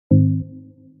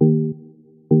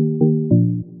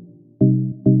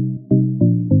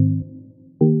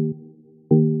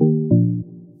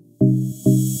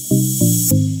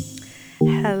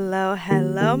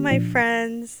my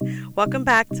friends. Welcome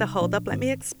back to Hold Up, Let Me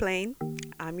Explain.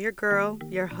 I'm your girl,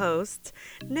 your host,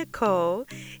 Nicole,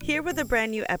 here with a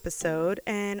brand new episode.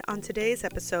 And on today's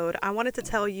episode, I wanted to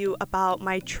tell you about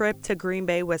my trip to Green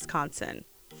Bay, Wisconsin.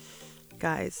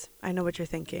 Guys, I know what you're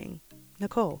thinking.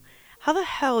 Nicole, how the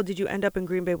hell did you end up in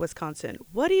Green Bay, Wisconsin?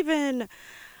 What even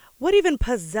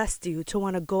possessed you to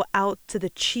want to go out to the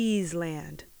cheese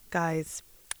land? Guys,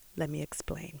 let me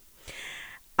explain.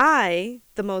 I,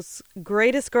 the most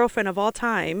greatest girlfriend of all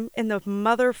time in the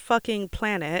motherfucking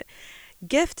planet,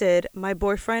 gifted my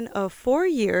boyfriend of 4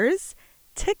 years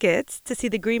tickets to see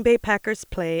the Green Bay Packers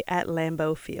play at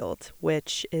Lambeau Field,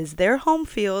 which is their home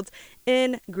field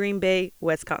in Green Bay,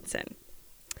 Wisconsin.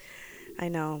 I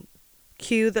know.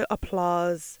 Cue the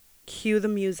applause, cue the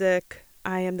music.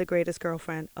 I am the greatest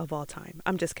girlfriend of all time.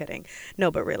 I'm just kidding.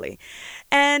 No, but really.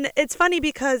 And it's funny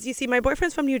because you see, my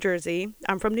boyfriend's from New Jersey.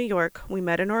 I'm from New York. We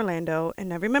met in Orlando.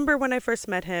 And I remember when I first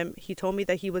met him, he told me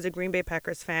that he was a Green Bay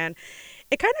Packers fan.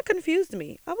 It kind of confused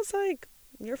me. I was like,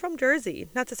 you're from Jersey.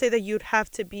 Not to say that you'd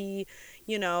have to be,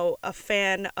 a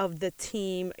fan of the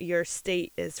team your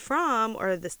state is from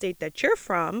or the state that you're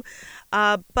from.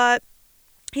 But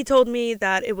he told me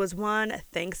that it was one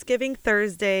Thanksgiving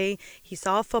Thursday. He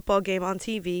saw a football game on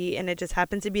TV, and it just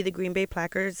happened to be the Green Bay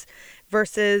Packers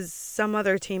versus some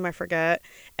other team, I forget.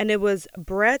 And it was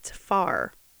Brett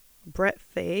Favre. Brett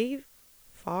Favre?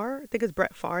 Favre? I think it's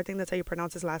Brett Favre. I think that's how you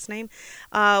pronounce his last name.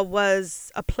 Was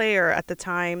a player at the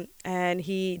time, and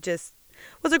he just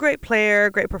was a great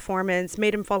player, great performance,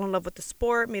 made him fall in love with the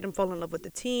sport, made him fall in love with the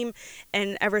team,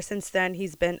 and ever since then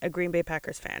he's been a Green Bay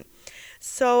Packers fan.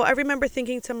 So I remember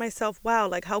thinking to myself, wow,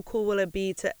 like how cool will it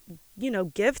be to,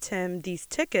 gift him these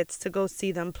tickets to go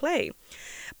see them play.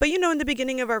 But in the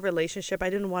beginning of our relationship,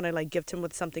 I didn't want to like gift him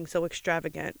with something so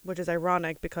extravagant, which is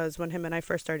ironic because when him and I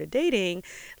first started dating,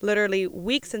 literally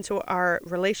weeks into our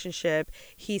relationship,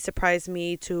 he surprised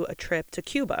me to a trip to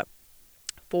Cuba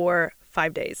for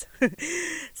 5 days.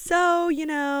 So,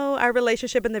 our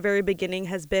relationship in the very beginning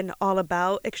has been all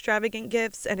about extravagant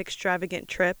gifts and extravagant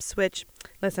trips, which,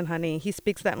 listen, honey, he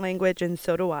speaks that language and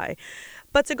so do I.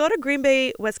 But to go to Green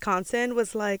Bay, Wisconsin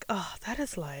was like, oh, that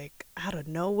is like out of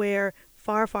nowhere,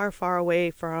 far, far, far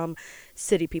away from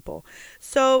city people.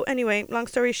 So anyway, long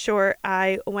story short,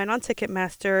 I went on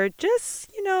Ticketmaster just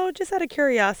out of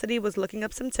curiosity, was looking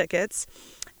up some tickets.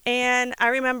 And I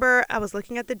remember I was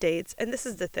looking at the dates, and this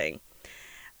is the thing.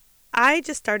 I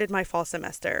just started my fall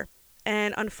semester.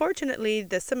 And unfortunately,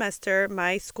 this semester,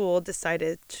 my school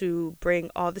decided to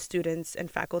bring all the students and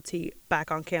faculty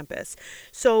back on campus.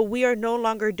 So we are no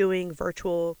longer doing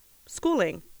virtual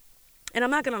schooling. And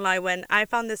I'm not going to lie, when I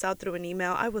found this out through an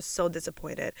email, I was so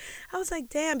disappointed. I was like,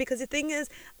 damn, because the thing is,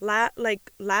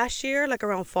 last year, like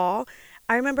around fall,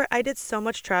 I remember I did so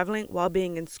much traveling while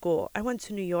being in school. I went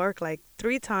to New York like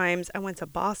 3 times. I went to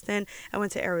Boston. I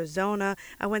went to Arizona.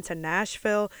 I went to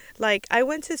Nashville. Like, I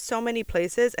went to so many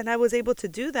places, and I was able to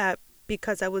do that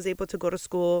because I was able to go to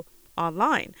school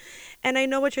online. And I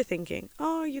know what you're thinking.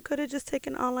 Oh, you could have just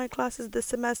taken online classes this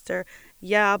semester.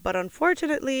 Yeah, but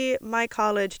unfortunately, my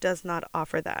college does not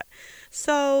offer that.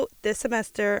 So this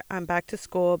semester, I'm back to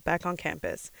school, back on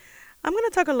campus. I'm going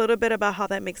to talk a little bit about how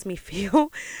that makes me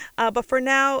feel. But for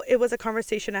now, it was a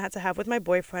conversation I had to have with my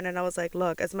boyfriend. And I was like,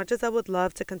 look, as much as I would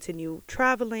love to continue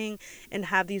traveling and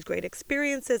have these great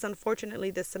experiences,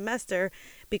 unfortunately, this semester,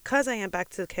 because I am back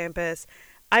to campus,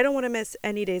 I don't want to miss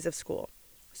any days of school.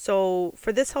 So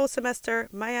for this whole semester,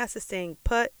 my ass is staying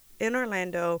put in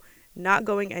Orlando, not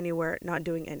going anywhere, not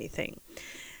doing anything.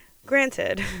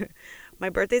 Granted, my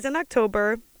birthday's in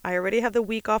October. I already have the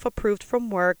week off approved from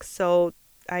work, so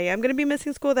I am going to be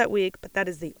missing school that week, but that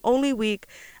is the only week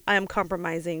I am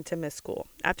compromising to miss school.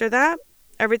 After that,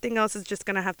 everything else is just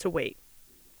going to have to wait.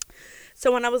 So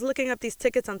when I was looking up these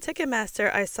tickets on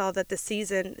Ticketmaster, I saw that the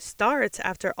season starts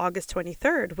after August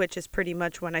 23rd, which is pretty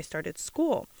much when I started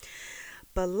school.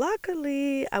 But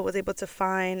luckily, I was able to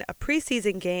find a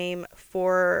preseason game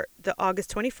for the August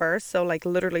 21st, so like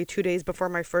literally 2 days before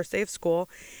my first day of school.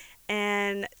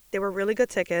 And they were really good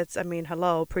tickets. I mean,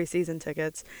 hello, preseason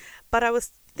tickets. But I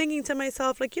was thinking to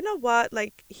myself, like, you know what?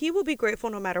 Like, he will be grateful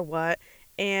no matter what.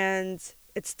 And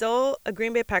it's still a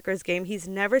Green Bay Packers game. He's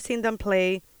never seen them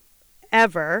play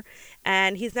ever.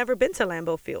 And he's never been to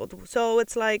Lambeau Field. So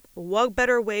it's like, what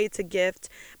better way to gift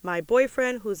my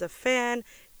boyfriend, who's a fan,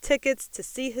 tickets to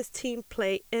see his team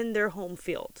play in their home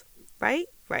field, right?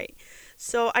 Right.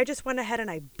 So I just went ahead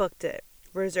and I booked it.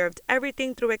 Reserved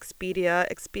everything through Expedia.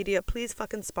 Expedia, please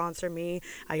fucking sponsor me.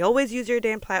 I always use your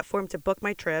damn platform to book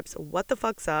my trips. What the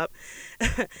fuck's up?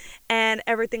 And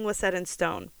everything was set in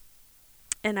stone.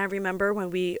 And I remember when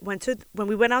we went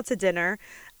out to dinner,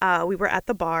 we were at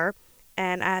the bar,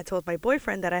 and I had told my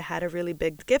boyfriend that I had a really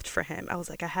big gift for him. I was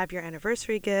like, I have your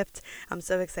anniversary gift. I'm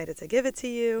so excited to give it to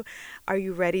you. Are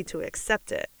you ready to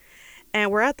accept it? And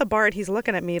we're at the bar, and he's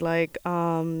looking at me like,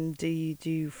 do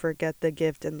you forget the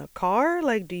gift in the car?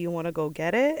 Like, do you want to go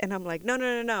get it? And I'm like, no.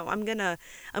 I'm gonna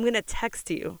text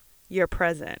you your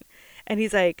present. And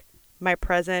he's like, my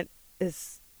present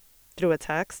is through a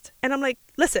text. And I'm like,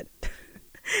 listen,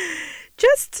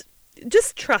 just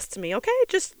just trust me, okay?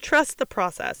 Just trust the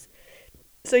process.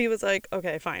 So he was like,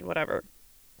 okay, fine, whatever.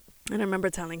 And I remember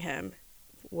telling him,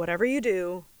 whatever you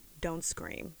do, don't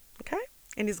scream, okay?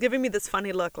 And he's giving me this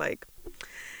funny look like,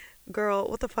 girl,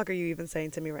 what the fuck are you even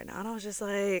saying to me right now? And I was just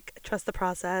like, trust the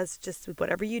process. Just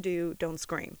whatever you do, don't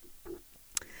scream.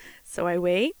 So I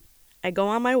wait. I go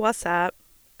on my WhatsApp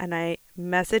and I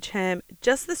message him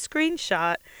just the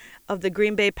screenshot of the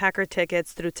Green Bay Packer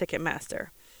tickets through Ticketmaster.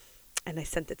 And I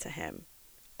sent it to him.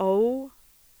 Oh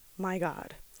my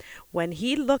God. When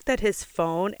he looked at his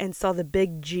phone and saw the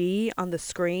big G on the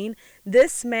screen,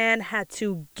 this man had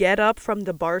to get up from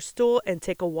the bar stool and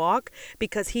take a walk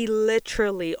because he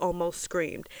literally almost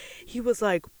screamed. He was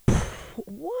like,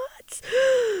 what?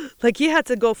 Like he had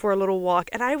to go for a little walk,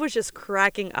 and I was just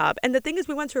cracking up. And the thing is,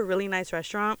 we went to a really nice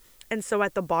restaurant, and so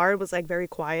at the bar it was like very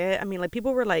quiet. I mean, like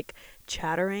people were like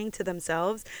chattering to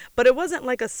themselves, but it wasn't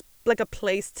like like a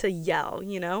place to yell,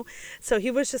 you know? So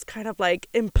he was just kind of like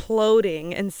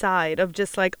imploding inside of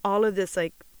just like all of this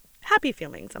like happy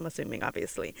feelings, I'm assuming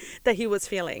obviously, that he was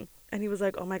feeling. And he was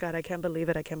like, oh my God, I can't believe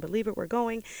it. I can't believe it. We're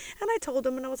going. And I told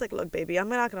him, and I was like, look, baby, I'm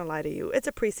not going to lie to you. It's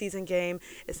a preseason game.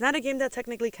 It's not a game that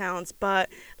technically counts. But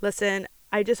listen,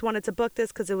 I just wanted to book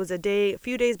this because it was a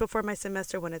few days before my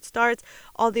semester when it starts.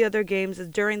 All the other games is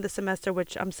during the semester,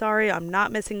 which I'm sorry, I'm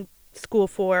not missing school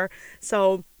for.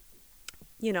 So,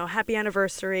 you know, happy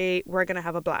anniversary. We're going to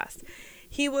have a blast.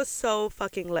 He was so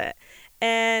fucking lit.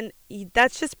 And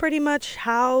that's just pretty much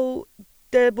how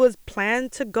it was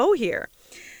planned to go here.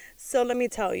 So let me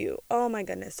tell you, oh my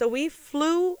goodness. So we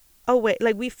flew away,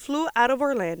 like we flew out of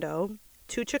Orlando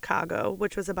to Chicago,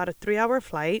 which was about a 3-hour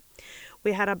flight.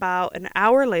 We had about an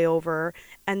hour layover,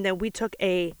 and then we took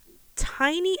a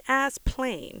tiny ass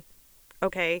plane.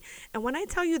 Okay. And when I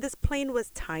tell you this plane was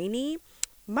tiny,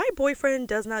 my boyfriend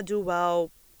does not do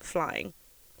well flying.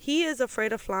 He is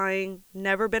afraid of flying,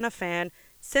 never been a fan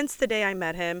since the day I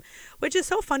met him, which is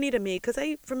so funny to me because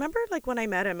I remember like when I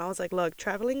met him, I was like, look,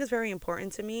 traveling is very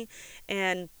important to me.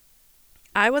 And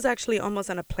I was actually almost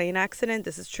in a plane accident.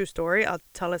 This is true story. I'll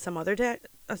tell it some other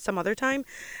time.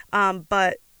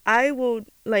 But I will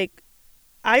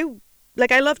I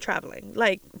I love traveling.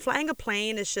 Like flying a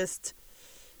plane is just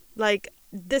like,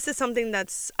 this is something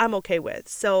that's I'm okay with.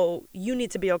 So you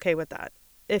need to be okay with that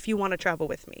if you want to travel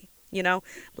with me. You know,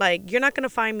 like you're not going to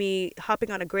find me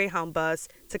hopping on a Greyhound bus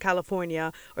to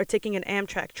California or taking an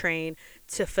Amtrak train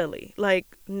to Philly.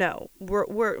 Like, no,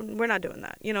 we're not doing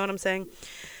that. You know what I'm saying?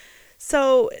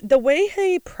 So the way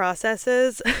he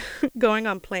processes going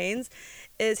on planes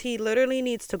is he literally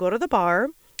needs to go to the bar,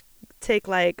 take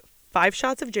like 5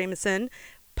 shots of Jameson,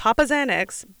 pop a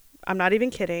Xanax. I'm not even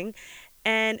kidding.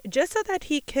 And just so that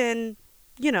he can,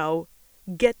 you know,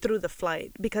 get through the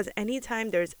flight, because anytime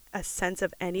there's a sense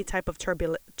of any type of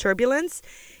turbulence,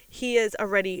 he is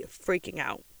already freaking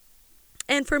out.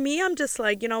 And for me, I'm just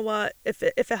like, you know what, if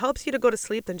it helps you to go to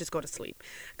sleep, then just go to sleep,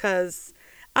 because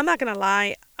I'm not gonna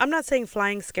lie, I'm not saying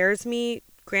flying scares me.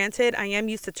 Granted, I am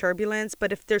used to turbulence,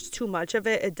 but if there's too much of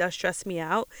it, it does stress me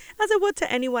out, as it would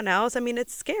to anyone else. I mean,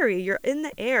 it's scary. You're in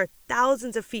the air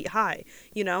thousands of feet high,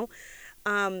 you know.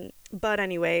 But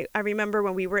anyway, I remember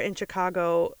when we were in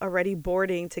Chicago already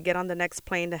boarding to get on the next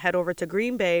plane to head over to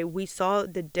Green Bay, we saw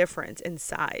the difference in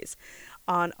size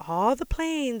on all the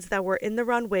planes that were in the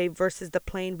runway versus the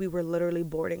plane we were literally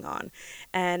boarding on.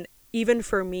 And even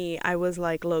for me, I was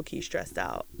like low-key stressed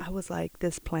out. I was like,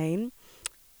 this plane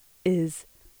is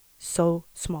so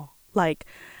small. Like,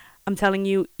 I'm telling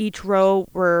you, each row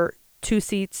were 2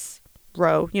 seats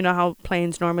row. You know how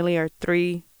planes normally are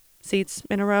 3 seats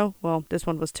in a row? Well, this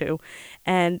one was 2.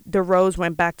 And the rows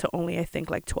went back to only, I think,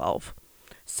 like 12.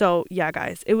 So, yeah,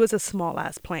 guys, it was a small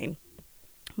ass plane.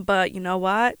 But you know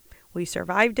what? We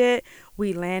survived it.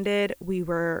 We landed. We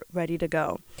were ready to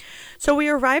go. So we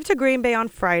arrived to Green Bay on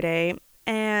Friday,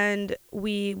 and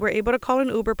we were able to call an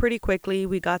Uber pretty quickly.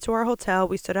 We got to our hotel.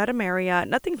 We stood at a Marriott.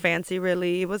 Nothing fancy,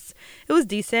 really. It was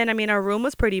decent. I mean, our room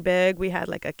was pretty big. We had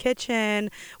like a kitchen.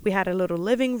 We had a little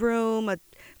living room, a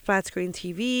flat screen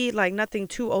TV, like nothing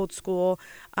too old school.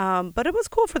 But it was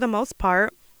cool for the most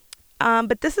part.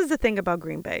 But this is the thing about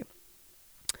Green Bay.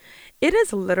 It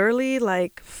is literally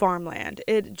like farmland.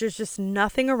 There's just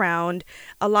nothing around.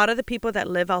 A lot of the people that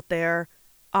live out there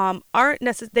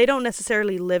they don't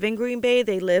necessarily live in Green Bay.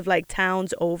 They live like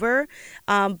towns over.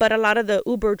 But a lot of the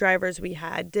Uber drivers we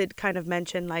had did kind of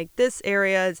mention like this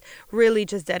area is really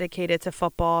just dedicated to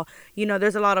football.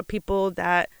 There's a lot of people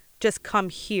that just come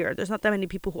here. There's not that many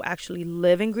people who actually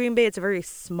live in Green Bay. It's a very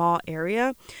small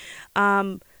area.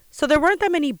 So there weren't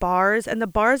that many bars, and the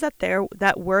bars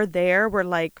that were there were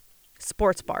like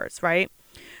sports bars, right?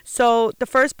 So the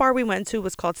first bar we went to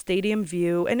was called Stadium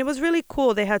View, and it was really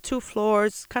cool. They had two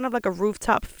floors, kind of like a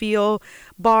rooftop feel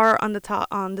bar on the top,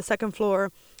 on the second floor,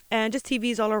 and just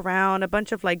TVs all around, a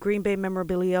bunch of like Green Bay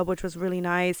memorabilia, which was really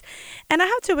nice. And I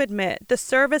have to admit, the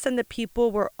service and the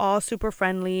people were all super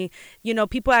friendly.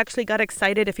 People actually got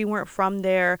excited if you weren't from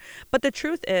there. But the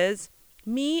truth is,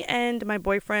 me and my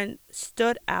boyfriend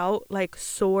stood out like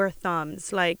sore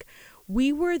thumbs. Like,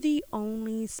 we were the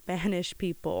only Spanish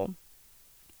people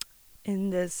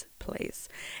in this place.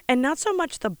 And not so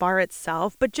much the bar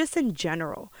itself, but just in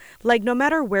general. Like, no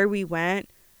matter where we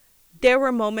went, there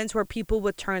were moments where people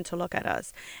would turn to look at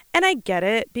us. And I get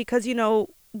it because,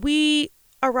 we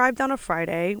arrived on a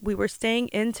Friday. We were staying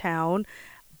in town.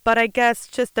 But I guess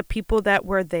just the people that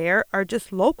were there are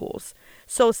just locals.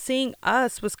 So seeing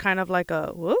us was kind of like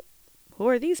a, whoop, who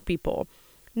are these people?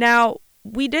 Now,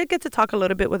 we did get to talk a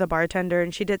little bit with a bartender,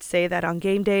 and she did say that on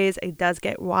game days, it does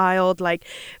get wild. Like,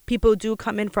 people do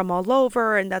come in from all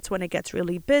over, and that's when it gets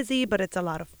really busy, but it's a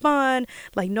lot of fun.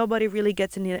 Like, nobody really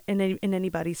gets in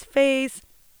anybody's face.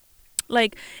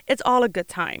 Like, it's all a good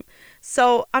time.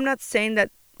 So I'm not saying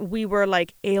that we were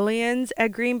like aliens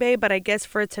at Green Bay, but I guess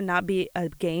for it to not be a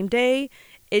game day,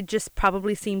 it just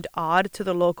probably seemed odd to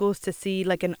the locals to see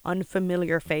like an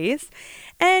unfamiliar face.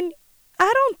 And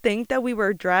I don't think that we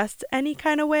were dressed any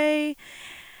kind of way.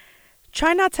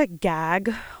 Try not to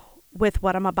gag with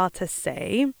what I'm about to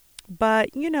say,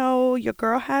 but your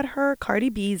girl had her Cardi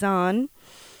B's on,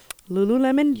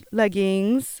 Lululemon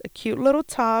leggings, a cute little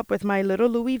top with my little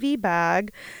Louis V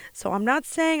bag. So I'm not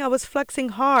saying I was flexing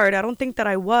hard. I don't think that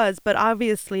I was, but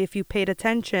obviously if you paid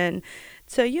attention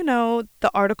to,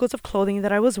 the articles of clothing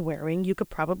that I was wearing, you could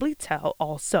probably tell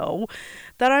also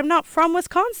that I'm not from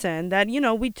Wisconsin, that,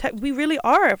 we really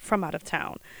are from out of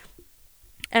town.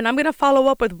 And I'm going to follow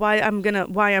up with why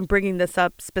I'm bringing this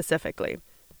up specifically.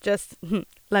 Just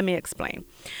let me explain.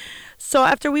 So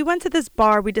after we went to this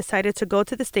bar, we decided to go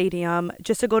to the stadium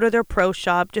just to go to their pro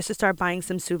shop, just to start buying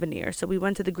some souvenirs. So we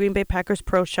went to the Green Bay Packers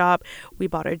pro shop. We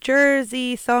bought a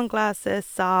jersey, sunglasses,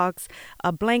 socks,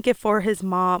 a blanket for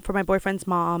my boyfriend's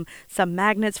mom, some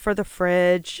magnets for the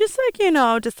fridge, just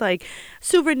like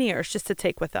souvenirs just to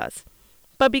take with us.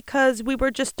 But because we were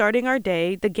just starting our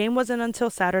day, the game wasn't until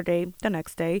Saturday, the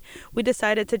next day, we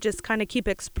decided to just kind of keep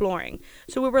exploring.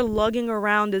 So we were lugging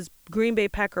around this Green Bay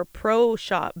Packer Pro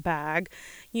Shop bag,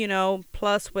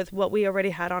 plus with what we already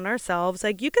had on ourselves.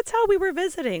 Like, you could tell we were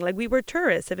visiting, like we were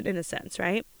tourists in a sense,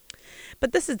 right?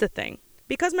 But this is the thing.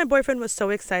 Because my boyfriend was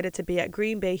so excited to be at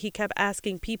Green Bay, he kept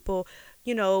asking people,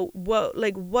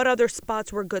 what other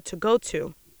spots were good to go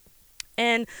to.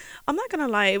 And I'm not going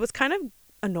to lie, it was kind of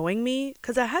annoying me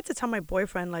because I had to tell my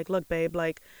boyfriend, like, look, babe,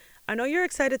 like, I know you're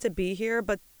excited to be here,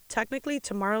 but technically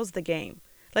tomorrow's the game.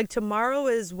 Like, tomorrow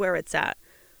is where it's at.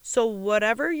 So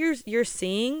whatever you're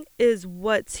seeing is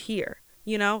what's here.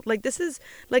 Like, this is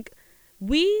like,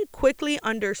 we quickly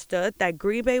understood that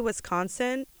Green Bay,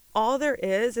 Wisconsin, all there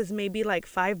is maybe like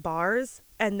 5 bars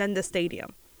and then the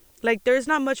stadium. Like, there's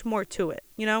not much more to it.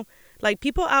 Like,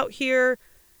 people out here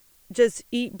just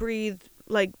eat, breathe,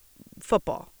 like,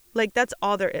 football. Like, that's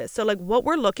all there is. So, like, what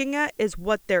we're looking at is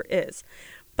what there is.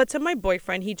 But to my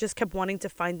boyfriend, he just kept wanting to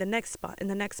find the next spot and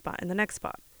the next spot and the next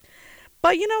spot.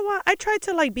 But you know what? I tried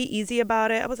to, like, be easy about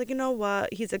it. I was like, you know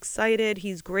what? He's excited.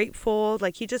 He's grateful.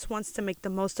 Like, he just wants to make the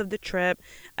most of the trip.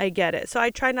 I get it. So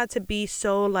I try not to be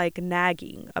so, like,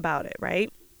 nagging about it,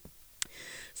 right?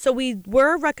 So we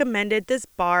were recommended this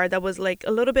bar that was like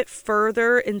a little bit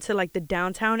further into like the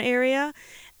downtown area.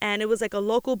 And it was like a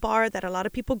local bar that a lot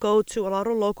of people go to, a lot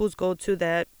of locals go to,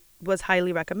 that was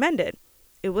highly recommended.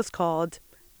 It was called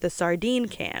the Sardine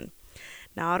Can.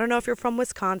 Now, I don't know if you're from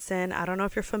Wisconsin. I don't know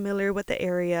if you're familiar with the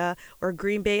area, or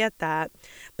Green Bay at that.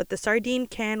 But the Sardine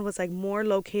Can was like more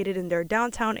located in their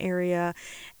downtown area.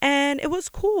 And it was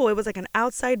cool. It was like an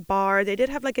outside bar. They did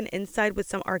have like an inside with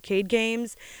some arcade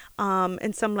games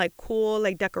and some like cool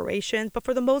like decorations. But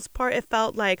for the most part, it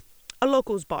felt like a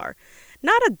locals bar.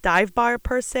 Not a dive bar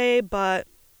per se, but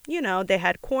they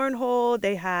had cornhole.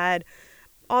 They had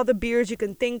all the beers you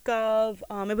can think of.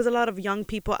 It was a lot of young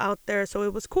people out there. So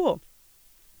it was cool.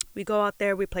 We go out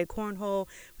there, we play cornhole,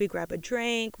 we grab a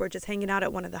drink, we're just hanging out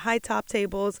at one of the high top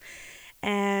tables,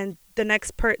 and the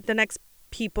next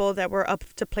people that were up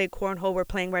to play cornhole were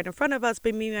playing right in front of us,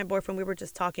 but me and my boyfriend, we were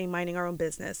just talking, minding our own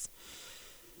business.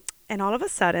 And all of a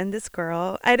sudden, this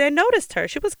girl, I noticed her.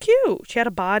 She was cute. She had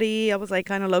a body. I was like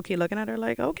kind of low key looking at her,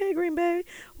 like, okay, Green Bay,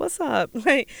 what's up?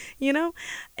 Like, you know?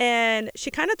 And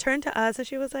she kind of turned to us and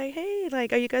she was like, hey,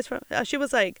 like, are you guys from? She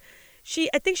was like,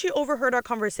 I think she overheard our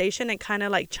conversation and kind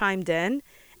of like chimed in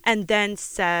and then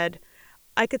said,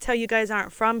 I could tell you guys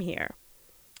aren't from here.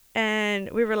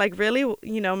 And we were like, really?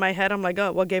 In my head, I'm like,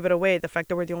 oh, what gave it away? The fact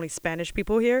that we're the only Spanish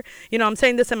people here? I'm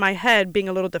saying this in my head, being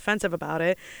a little defensive about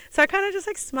it. So I kind of just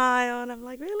like smile and I'm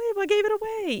like, really? What gave it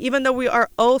away? Even though we are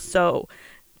also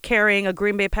carrying a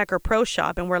Green Bay Packer Pro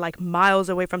shop and we're like miles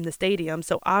away from the stadium.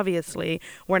 So obviously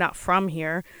we're not from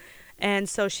here. And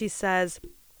so she says,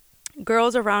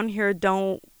 girls around here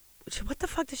don't. What the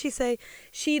fuck did she say?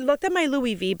 She looked at my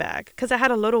Louis V bag because I had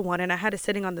a little one and I had it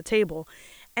sitting on the table.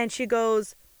 And she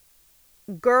goes,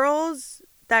 girls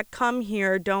that come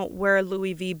here don't wear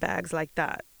Louis V bags like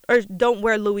that, or don't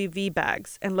wear Louis V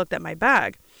bags, and looked at my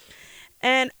bag.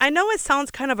 And I know it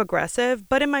sounds kind of aggressive,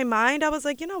 but in my mind, I was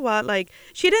like, you know what? Like,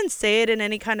 she didn't say it in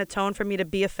any kind of tone for me to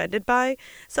be offended by.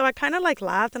 So I kind of like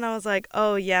laughed and I was like,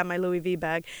 oh, yeah, my Louis V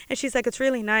bag. And she's like, it's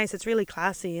really nice. It's really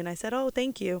classy. And I said, oh,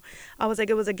 thank you. I was like,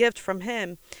 it was a gift from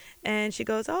him. And she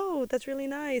goes, oh, that's really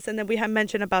nice. And then we had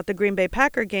mentioned about the Green Bay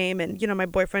Packer game. And, my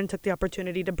boyfriend took the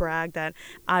opportunity to brag that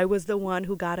I was the one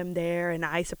who got him there and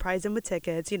I surprised him with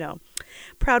tickets,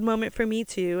 proud moment for me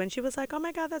too. And she was like, oh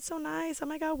my God, that's so nice. Oh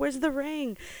my God, where's the ring?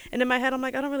 And in my head, I'm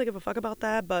like, I don't really give a fuck about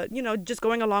that. But, just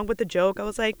going along with the joke, I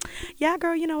was like, yeah,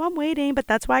 girl, I'm waiting. But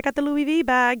that's why I got the Louis V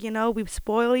bag. We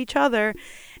spoil each other.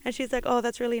 And she's like, oh,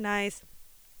 that's really nice.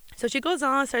 So she goes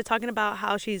on, starts talking about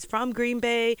how she's from Green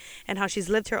Bay and how she's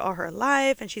lived here all her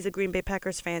life. And she's a Green Bay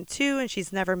Packers fan too. And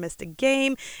she's never missed a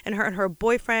game. And her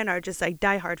boyfriend are just like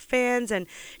diehard fans. And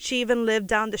she even lived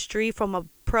down the street from a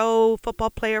pro football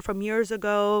player from years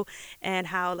ago, and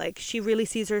how like she really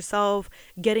sees herself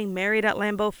getting married at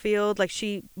Lambeau Field. Like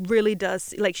she really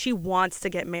does, like she wants to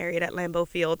get married at Lambeau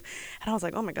Field. And I was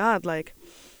like, oh my God, like,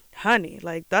 honey,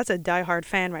 like that's a diehard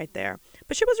fan right there.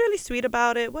 But she was really sweet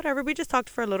about it. Whatever. We just talked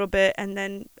for a little bit. And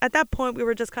then at that point, we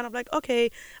were just kind of like, okay,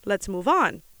 let's move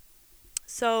on.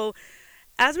 So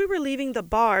as we were leaving the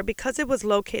bar, because it was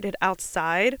located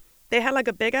outside, they had like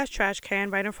a big ass trash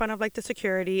can right in front of like the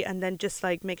security, and then just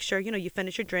like make sure, you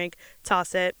finish your drink,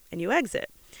 toss it, and you exit.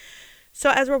 So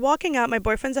as we're walking out, my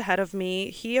boyfriend's ahead of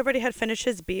me. He already had finished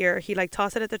his beer. He like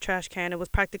tossed it at the trash can and was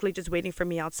practically just waiting for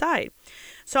me outside.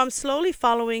 So I'm slowly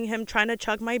following him, trying to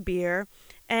chug my beer.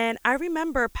 And I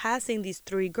remember passing these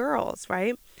three girls,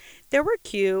 right? They were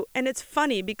cute. And it's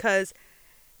funny because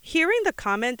hearing the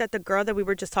comment that the girl that we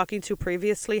were just talking to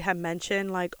previously had mentioned,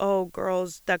 like, oh,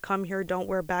 girls that come here don't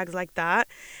wear bags like that.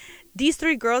 These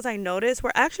three girls I noticed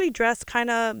were actually dressed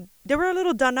they were a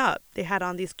little done up. They had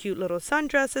on these cute little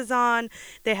sundresses on.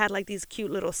 They had like these cute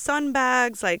little sun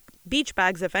bags, like beach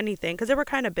bags, if anything, because they were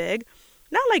kind of big.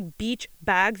 Not like beach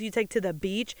bags you take to the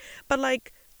beach, but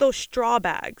like those straw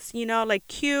bags, like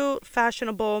cute,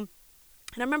 fashionable.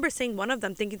 And I remember seeing one of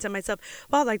them, thinking to myself,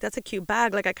 wow, like that's a cute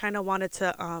bag. Like I kind of wanted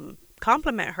to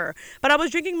compliment her. But I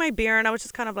was drinking my beer and I was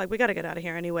just kind of like, we got to get out of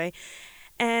here anyway.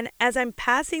 And as I'm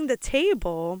passing the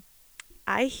table,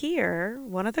 I hear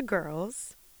one of the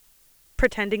girls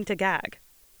pretending to gag.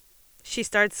 She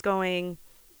starts going,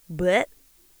 bleh,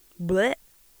 bleh.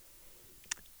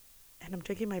 And I'm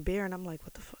drinking my beer and I'm like,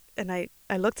 what the fuck? And I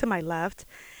look to my left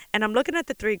and I'm looking at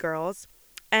the three girls,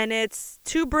 and it's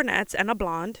two brunettes and a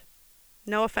blonde.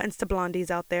 No offense to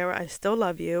blondies out there. I still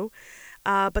love you.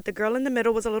 But the girl in the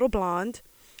middle was a little blonde,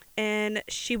 and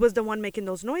she was the one making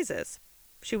those noises.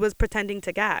 She was pretending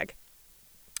to gag.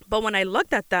 But when I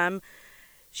looked at them,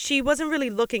 she wasn't really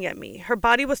looking at me. Her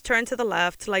body was turned to the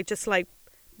left, like just like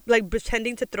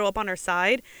pretending to throw up on her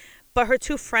side. But her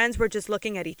two friends were just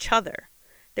looking at each other.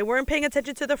 They weren't paying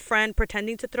attention to the friend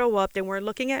pretending to throw up. They weren't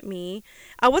looking at me.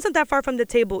 I wasn't that far from the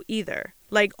table either,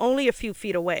 like only a few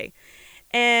feet away.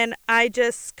 And I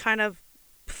just kind of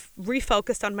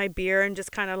refocused on my beer and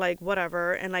just kind of like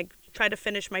whatever, and like tried to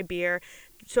finish my beer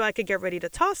so I could get ready to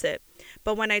toss it.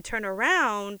 But when I turn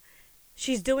around,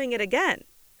 she's doing it again.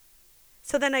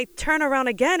 So then I turn around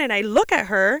again and I look at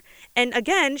her, and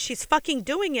again, she's fucking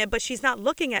doing it, but she's not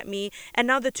looking at me. And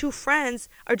now the two friends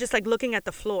are just like looking at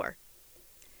the floor.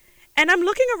 And I'm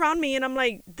looking around me and I'm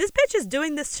like, this bitch is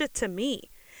doing this shit to me.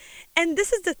 And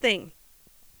this is the thing.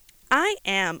 I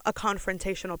am a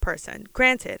confrontational person.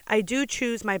 Granted, I do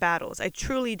choose my battles. I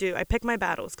truly do. I pick my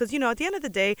battles because, at the end of the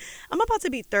day, I'm about to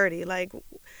be 30. Like,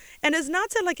 and it's not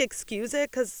to like excuse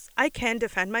it because I can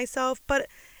defend myself, but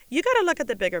you got to look at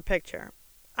the bigger picture.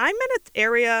 I'm in an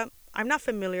area I'm not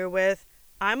familiar with.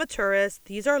 I'm a tourist.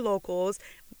 These are locals.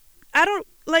 I don't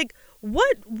like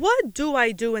what do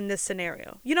I do in this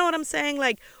scenario? You know what I'm saying?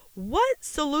 Like what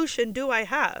solution do I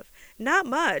have? Not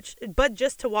much, but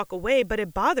just to walk away, but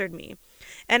it bothered me.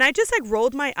 And I just like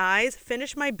rolled my eyes,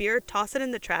 finished my beer, tossed it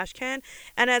in the trash can,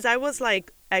 and as I was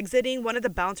like exiting, one of the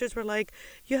bouncers were like,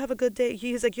 "You have a good day."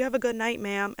 He's like, "You have a good night,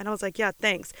 ma'am." And I was like, "Yeah,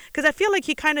 thanks." Cuz I feel like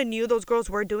he kind of knew those girls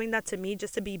were doing that to me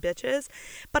just to be bitches.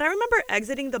 But I remember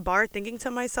exiting the bar thinking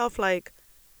to myself like,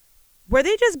 were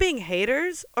they just being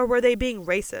haters or were they being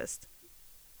racist?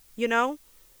 You know?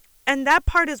 And that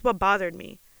part is what bothered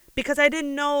me because I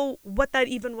didn't know what that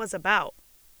even was about.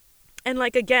 And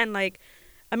like again, like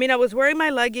I mean, I was wearing my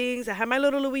leggings, I had my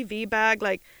little Louis V bag,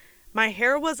 like my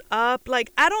hair was up.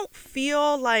 Like I don't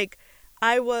feel like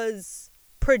I was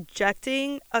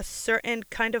projecting a certain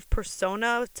kind of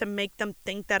persona to make them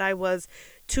think that I was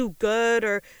too good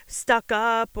or stuck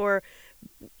up or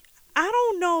I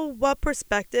don't know what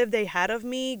perspective they had of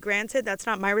me. Granted, that's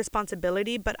not my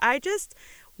responsibility, but I just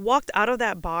walked out of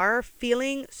that bar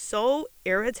feeling so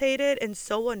irritated and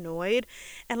so annoyed.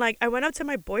 And like, I went up to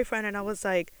my boyfriend and I was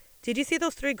like, "Did you see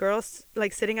those three girls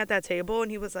like sitting at that table?" And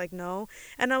he was like, "No."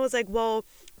 And I was like, "Well,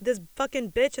 this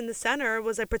fucking bitch in the center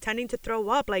was like pretending to throw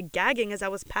up, like gagging as I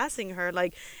was passing her.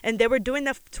 Like, and they were doing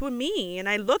that to me. And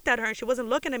I looked at her and she wasn't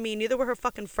looking at me. Neither were her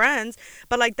fucking friends.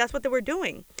 But like, that's what they were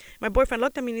doing." My boyfriend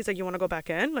looked at me and he's like, "You want to go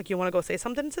back in? Like, you want to go say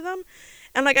something to them?"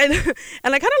 And like, I,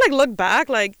 and I kind of like looked back,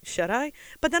 like, should I?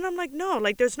 But then I'm like, no,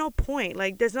 like, there's no point.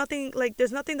 There's nothing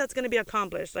that's going to be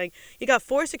accomplished. Like, you got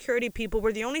four security people.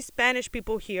 We're the only Spanish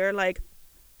people here.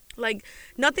 Like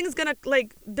nothing's gonna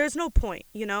like there's no point,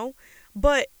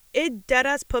 but it dead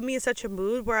ass put me in such a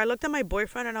mood where I looked at my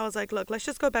boyfriend and I was like, "Look, let's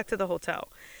just go back to the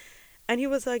hotel." And he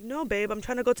was like, "No, babe, I'm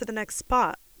trying to go to the next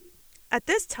spot." At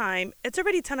this time it's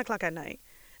already 10 o'clock at night,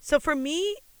 so for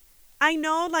me, I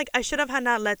know like I should have had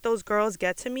not let those girls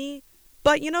get to me,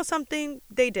 but you know something,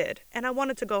 they did, and I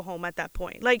wanted to go home at that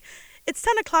point. Like, it's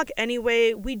 10 o'clock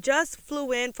anyway. We just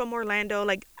flew in from Orlando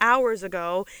like hours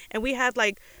ago, and we had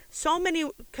like so many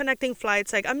connecting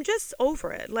flights. Like, I'm just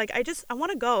over it. Like, I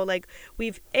want to go. Like,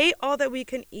 we've ate all that we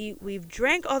can eat. We've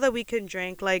drank all that we can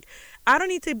drink. Like, I don't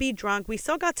need to be drunk. We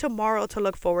still got tomorrow to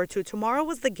look forward to. Tomorrow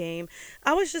was the game.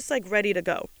 I was just like ready to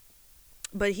go.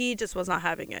 But he just was not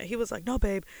having it. He was like, "No,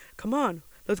 babe, come on.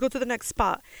 Let's go to the next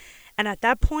spot." And at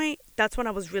that point, that's when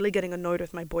I was really getting annoyed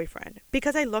with my boyfriend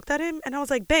because I looked at him and I was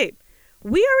like, "Babe,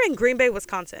 we are in Green Bay,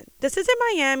 Wisconsin. This isn't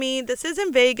Miami. This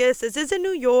isn't Vegas. This isn't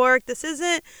New York. This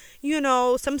isn't,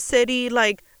 some city.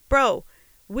 Like, bro,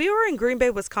 we were in Green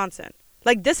Bay, Wisconsin.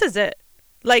 Like, this is it.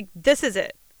 Like, this is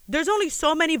it. There's only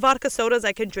so many vodka sodas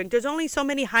I can drink. There's only so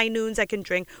many High Noons I can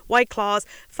drink. White Claws,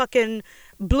 fucking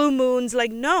Blue Moons.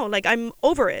 Like, no, like, I'm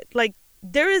over it. Like,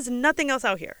 there is nothing else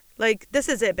out here. Like, this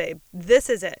is it, babe. This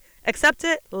is it. Accept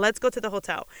it. Let's go to the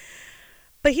hotel."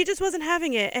 But he just wasn't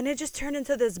having it. And it just turned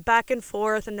into this back and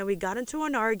forth. And then we got into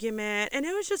an argument. And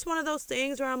it was just one of those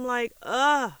things where I'm like,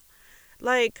 ugh.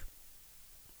 Like,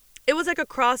 it was like a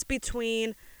cross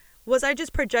between, was I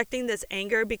just projecting this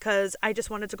anger because I just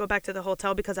wanted to go back to the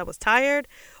hotel because I was tired?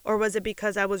 Or was it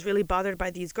because I was really bothered by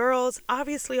these girls?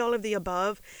 Obviously, all of the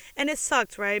above. And it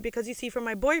sucked, right? Because you see, for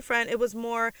my boyfriend, it was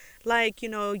more like,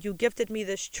 you gifted me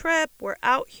this trip. We're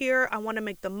out here. I want to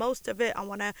make the most of it. I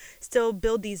want to still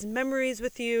build these memories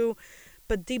with you.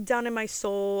 But deep down in my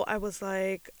soul, I was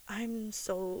like, I'm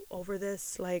so over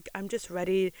this. Like, I'm just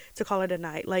ready to call it a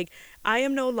night. Like, I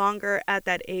am no longer at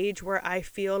that age where I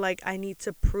feel like I need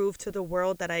to prove to the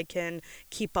world that I can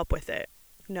keep up with it.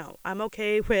 No, I'm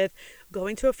okay with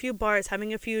going to a few bars,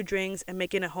 having a few drinks, and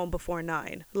making it home before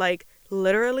 9. Like,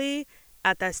 literally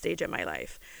at that stage in my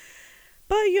life.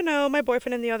 But, my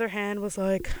boyfriend, on the other hand, was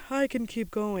like, "I can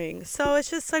keep going." So it's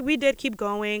just like we did keep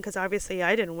going because obviously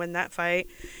I didn't win that fight.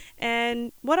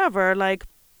 And whatever, like,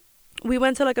 we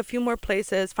went to like a few more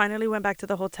places, finally went back to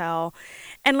the hotel.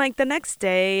 And like the next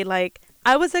day, like,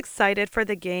 I was excited for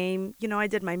the game. I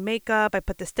did my makeup, I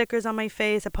put the stickers on my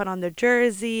face, I put on the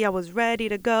jersey, I was ready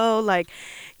to go. Like,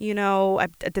 I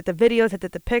did the videos, I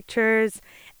did the pictures.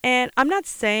 And I'm not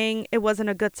saying it wasn't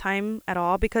a good time at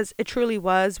all because it truly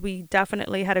was. We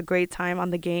definitely had a great time on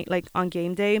the game, like on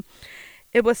game day.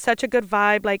 It was such a good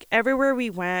vibe. Like, everywhere we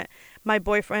went, my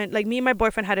boyfriend, like, me and my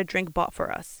boyfriend had a drink bought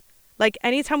for us. Like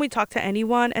anytime we talk to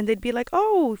anyone and they'd be like,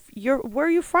 "Oh, you're where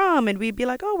are you from?" And we'd be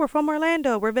like, "Oh, we're from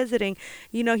Orlando. We're visiting."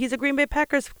 He's a Green Bay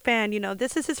Packers fan.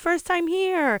 This is his first time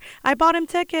here. I bought him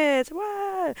tickets.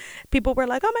 What? People were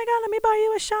like, "Oh my God, let me buy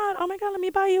you a shot. Oh my God, let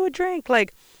me buy you a drink."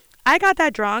 Like, I got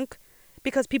that drunk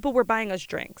because people were buying us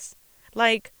drinks.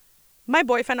 Like, my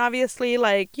boyfriend, obviously,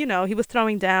 like, he was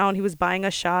throwing down, he was buying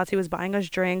us shots, he was buying us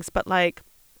drinks, but like,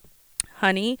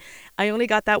 honey, I only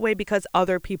got that way because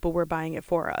other people were buying it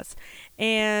for us.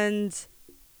 And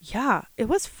yeah, it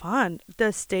was fun.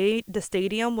 The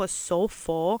stadium was so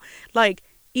full. Like,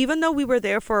 even though we were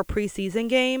there for a preseason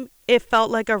game, it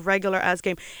felt like a regular ass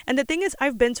game. And the thing is,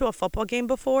 I've been to a football game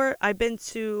before. I've been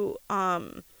to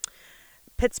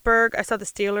Pittsburgh. I saw the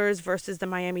Steelers versus the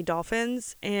Miami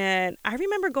Dolphins, and I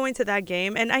remember going to that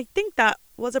game, and I think that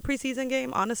was a preseason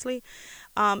game, honestly.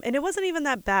 And it wasn't even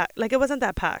that bad. Like, it wasn't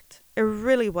that packed. It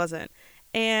really wasn't.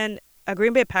 And a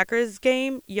Green Bay Packers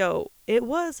game, yo, it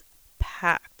was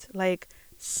packed. Like,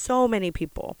 so many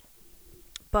people.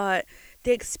 But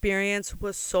the experience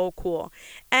was so cool.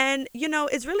 And,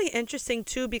 it's really interesting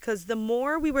too because the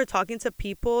more we were talking to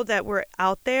people that were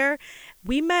out there,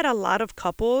 we met a lot of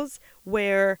couples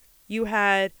where you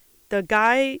had the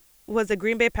guy was a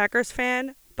Green Bay Packers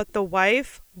fan, but the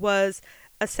wife was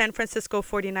a San Francisco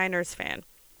 49ers fan,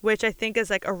 which I think is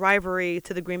like a rivalry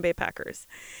to the Green Bay Packers.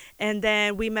 And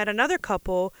then we met another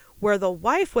couple where the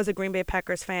wife was a Green Bay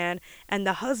Packers fan and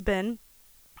the husband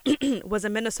was a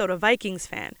Minnesota Vikings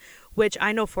fan, which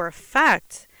I know for a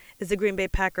fact is the Green Bay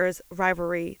Packers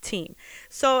rivalry team.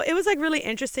 So it was like really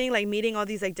interesting, like meeting all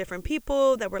these like different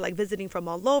people that were like visiting from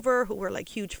all over who were like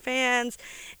huge fans.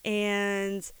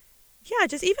 And yeah,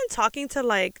 just even talking to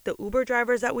like the Uber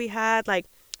drivers that we had, like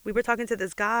we were talking to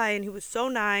this guy and he was so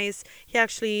nice. He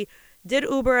actually did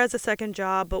Uber as a second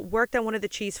job, but worked at one of the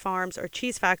cheese farms or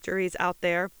cheese factories out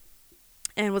there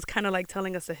and was kind of like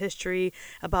telling us a history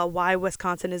about why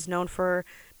Wisconsin is known for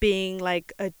being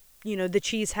like the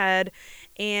cheesehead.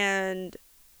 And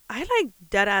I like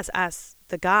dead ass asked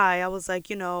the guy, I was like,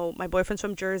 my boyfriend's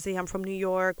from Jersey, I'm from New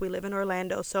York, we live in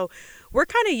Orlando, so we're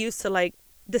kind of used to like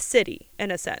the city in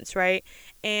a sense, right?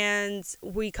 And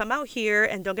we come out here,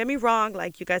 and don't get me wrong,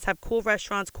 like you guys have cool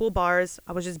restaurants, cool bars.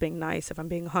 I was just being nice, if I'm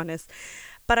being honest.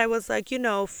 But I was like,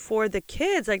 for the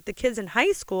kids, like the kids in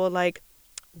high school, like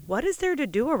what is there to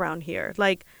do around here?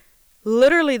 Like,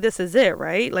 literally, this is it,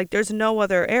 right? Like, there's no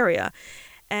other area.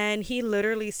 And he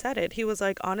literally said it. He was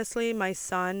like, honestly, my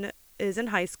son is in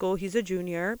high school. He's a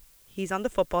junior. He's on the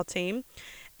football team.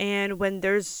 And when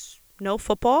there's no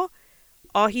football,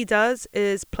 all he does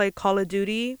is play Call of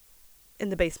Duty in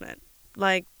the basement.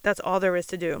 Like, that's all there is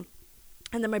to do.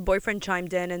 And then my boyfriend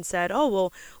chimed in and said, oh,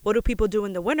 well, what do people do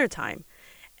in the wintertime?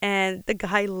 And the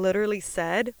guy literally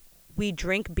said, we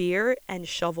drink beer and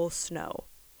shovel snow.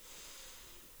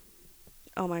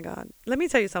 Oh my God. Let me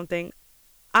tell you something.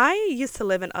 I used to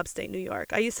live in upstate New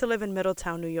York. I used to live in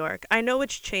Middletown, New York. I know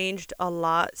it's changed a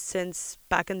lot since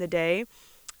back in the day,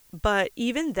 but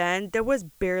even then, there was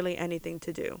barely anything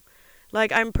to do.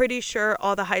 Like, I'm pretty sure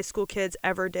all the high school kids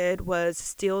ever did was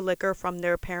steal liquor from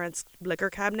their parents' liquor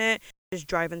cabinet, just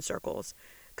drive in circles.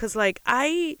 Because, like,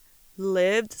 I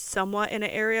lived somewhat in an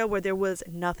area where there was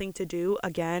nothing to do.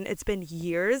 Again, it's been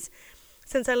years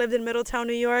since I lived in Middletown,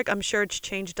 New York. I'm sure it's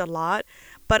changed a lot,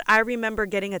 but I remember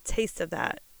getting a taste of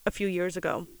that a few years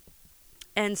ago.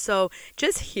 And so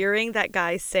just hearing that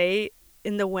guy say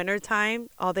in the wintertime,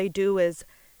 all they do is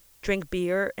drink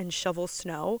beer and shovel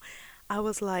snow, I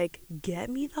was like, get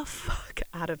me the fuck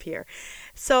out of here.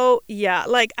 So yeah,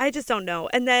 like I just don't know.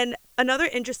 And then another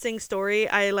interesting story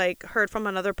I like heard from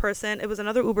another person. It was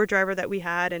another Uber driver that we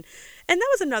had, and that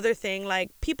was another thing. Like,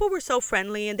 people were so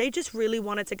friendly and they just really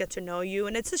wanted to get to know you.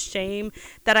 And it's a shame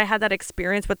that I had that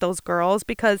experience with those girls,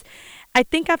 because I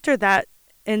think after that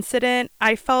incident,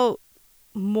 I felt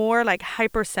more like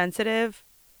hypersensitive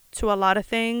to a lot of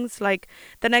things. Like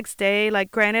the next day, like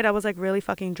granted I was like really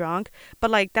fucking drunk, but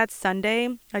like that Sunday,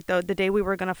 like the day we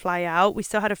were gonna fly out, we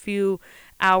still had a few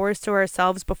hours to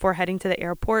ourselves before heading to the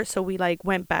airport, so we like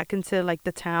went back into like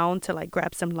the town to like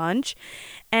grab some lunch.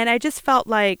 And I just felt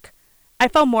like I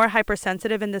felt more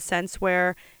hypersensitive in the sense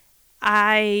where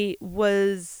I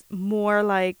was more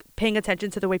like paying attention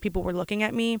to the way people were looking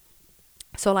at me.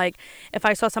 So like if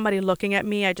I saw somebody looking at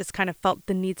me, I just kind of felt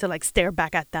the need to like stare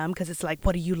back at them, because it's like,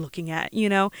 what are you looking at,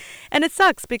 And it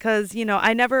sucks because,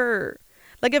 I never,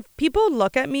 like, if people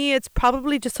look at me, it's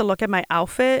probably just to look at my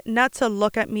outfit, not to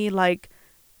look at me like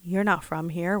you're not from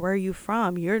here. Where are you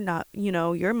from? You're not, you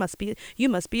must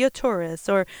be a tourist,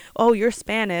 or, oh, you're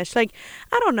Spanish. Like,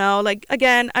 I don't know. Like,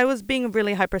 again, I was being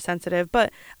really hypersensitive.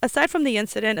 But aside from the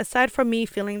incident, aside from me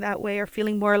feeling that way or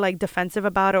feeling more like defensive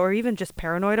about it or even just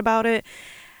paranoid about it,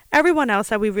 everyone else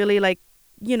that we really like,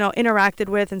 interacted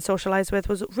with and socialized with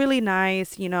was really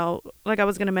nice. Like I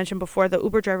was going to mention before, the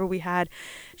Uber driver we had,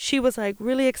 she was like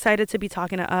really excited to be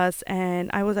talking to us. And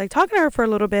I was like talking to her for a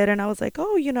little bit, and I was like,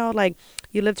 oh, like,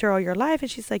 you lived here all your life. And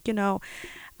she's like,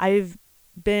 I've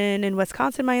been in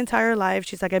Wisconsin my entire life.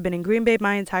 She's like, I've been in Green Bay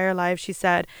my entire life. She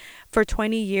said for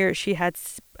 20 years she had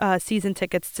season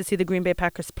tickets to see the Green Bay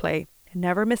Packers play.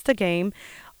 Never missed a game.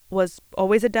 Was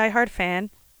always a diehard fan.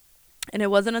 And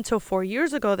it wasn't until 4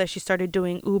 years ago that she started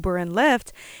doing Uber and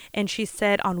Lyft. And she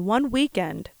said on one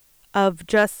weekend of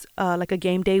just like a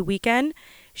game day weekend,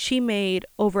 she made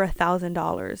over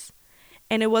 $1,000.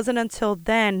 And it wasn't until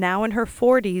then, now in her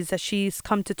 40s, that she's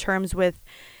come to terms with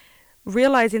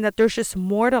realizing that there's just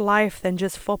more to life than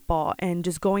just football and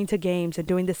just going to games and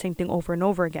doing the same thing over and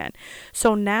over again.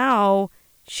 So now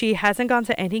she hasn't gone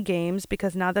to any games,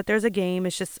 because now that there's a game,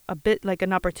 it's just a bit like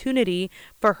an opportunity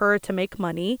for her to make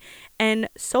money. And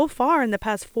so far in the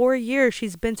past 4 years,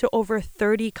 she's been to over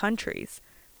 30 countries.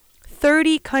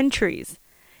 30 countries.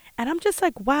 And I'm just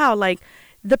like, wow, like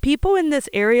the people in this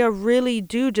area really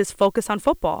do just focus on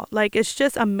football. Like, it's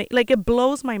just like, it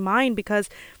blows my mind, because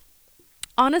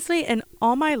honestly, in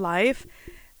all my life,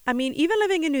 I mean, even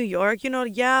living in New York,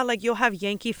 yeah, like you'll have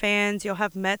Yankee fans, you'll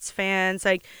have Mets fans.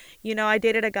 Like, I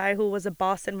dated a guy who was a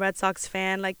Boston Red Sox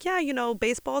fan. Like, yeah,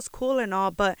 baseball's cool and all,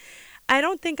 but I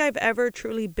don't think I've ever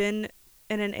truly been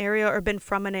in an area or been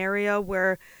from an area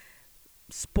where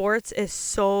sports is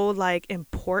so like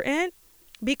important.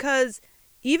 Because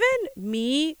even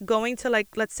me going to, like,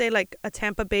 let's say like a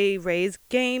Tampa Bay Rays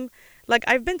game, like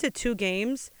I've been to two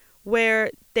games where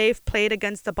they've played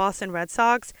against the Boston Red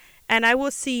Sox, and I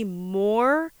will see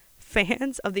more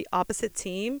fans of the opposite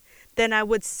team than I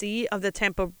would see of the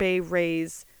Tampa Bay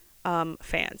Rays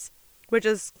fans, which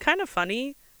is kind of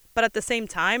funny. But at the same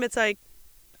time, it's like,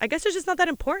 I guess it's just not that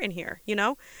important here,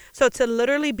 So to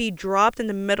literally be dropped in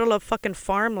the middle of fucking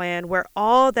farmland where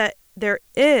all that there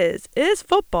is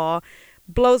football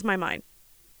blows my mind.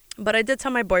 But I did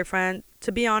tell my boyfriend,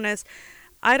 to be honest,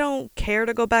 I don't care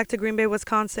to go back to Green Bay,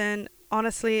 Wisconsin.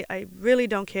 Honestly, I really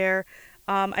don't care.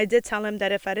 I did tell him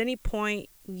that if at any point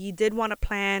he did want to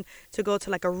plan to go to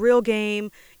like a real game,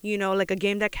 like a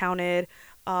game that counted,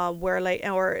 where like,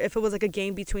 or if it was like a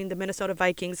game between the Minnesota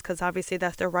Vikings, because obviously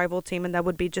that's their rival team, and that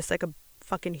would be just like a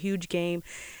fucking huge game,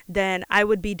 then I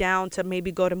would be down to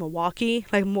maybe go to Milwaukee,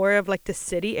 like more of like the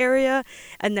city area,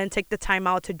 and then take the time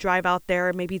out to drive out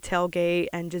there, maybe tailgate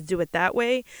and just do it that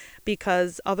way,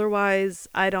 because otherwise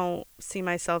I don't see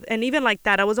myself. And even like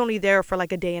that, I was only there for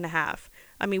like a day and a half.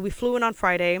 I mean, we flew in on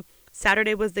Friday,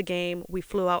 Saturday was the game, we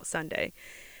flew out Sunday.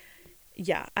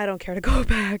 Yeah, I don't care to go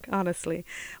back, honestly.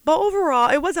 But overall,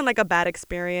 it wasn't like a bad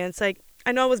experience. Like,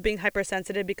 I know I was being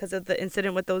hypersensitive because of the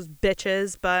incident with those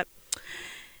bitches, but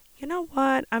you know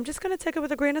what? I'm just going to take it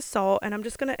with a grain of salt, and I'm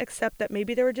just going to accept that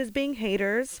maybe they were just being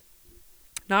haters,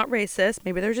 not racist.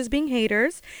 Maybe they're just being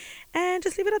haters, and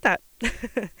just leave it at that.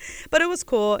 But it was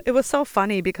cool. It was so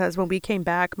funny because when we came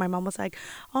back, my mom was like,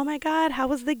 oh my God, how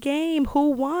was the game?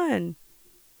 Who won?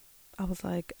 I was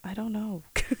like, I don't know.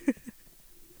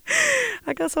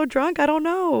 I got so drunk, I don't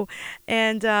know.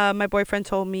 And my boyfriend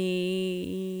told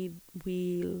me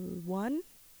we won,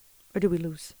 or did we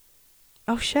lose?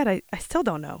 Oh shit, I still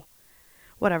don't know.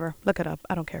 Whatever, look it up.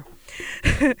 I don't care.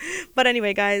 But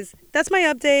anyway, guys, that's my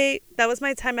update. That was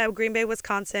my time at Green Bay,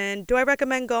 Wisconsin. Do I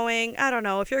recommend going? I don't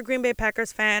know. If you're a Green Bay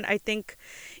Packers fan, I think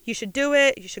you should do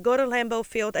it. You should go to Lambeau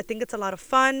Field. I think it's a lot of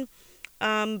fun.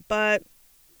 But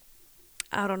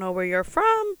I don't know where you're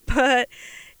from, but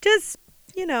just,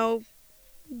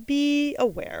 be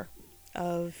aware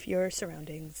of your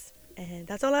surroundings. And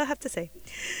that's all I have to say.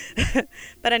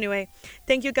 But anyway,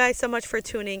 thank you guys so much for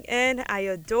tuning in. I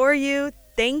adore you.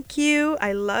 Thank you.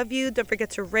 I love you. Don't forget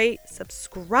to rate,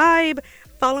 subscribe.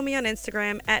 Follow me on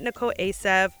Instagram at Nicole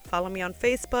Acev. Follow me on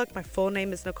Facebook. My full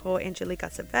name is Nicole Angelica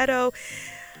Acevedo.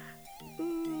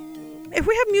 If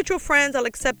we have mutual friends, I'll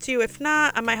accept you. If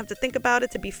not, I might have to think about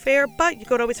it, to be fair. But you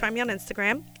could always find me on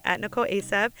Instagram at Nicole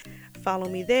Acev. Follow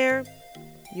me there.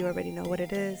 You already know what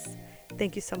it is.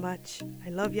 Thank you so much. I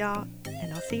love y'all,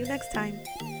 and I'll see you next time.